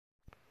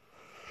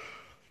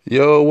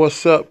Yo,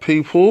 what's up,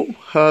 people?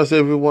 How's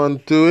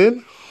everyone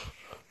doing?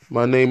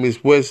 My name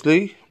is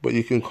Wesley, but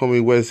you can call me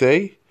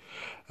Weze.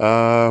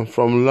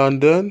 From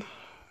London.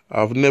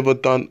 I've never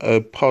done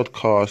a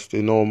podcast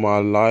in all my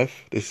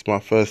life. This is my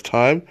first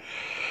time.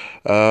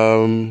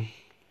 Um,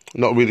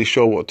 Not really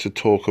sure what to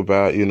talk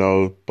about,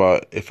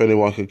 but if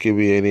anyone could give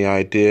me any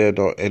idea,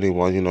 not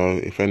anyone,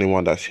 if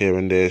anyone that's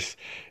hearing this,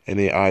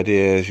 any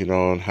ideas,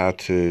 on how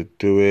to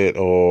do it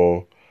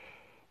or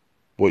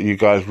what you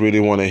guys really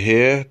want to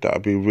hear, that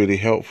would be really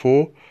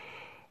helpful.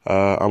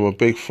 I'm a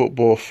big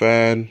football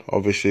fan,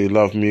 obviously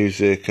love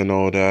music and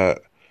all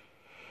that.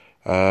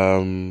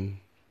 Um,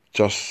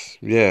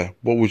 yeah,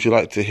 what would you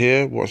like to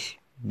hear? What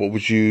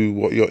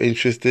you're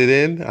interested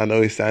in? I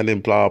know it's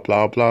sounding blah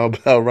blah blah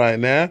blah right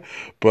now,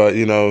 but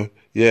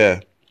yeah,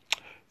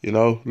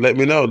 let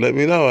me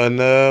know,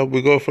 and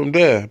we go from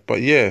there.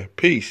 But yeah,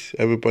 peace,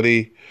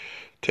 everybody.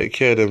 Take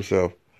care of themselves.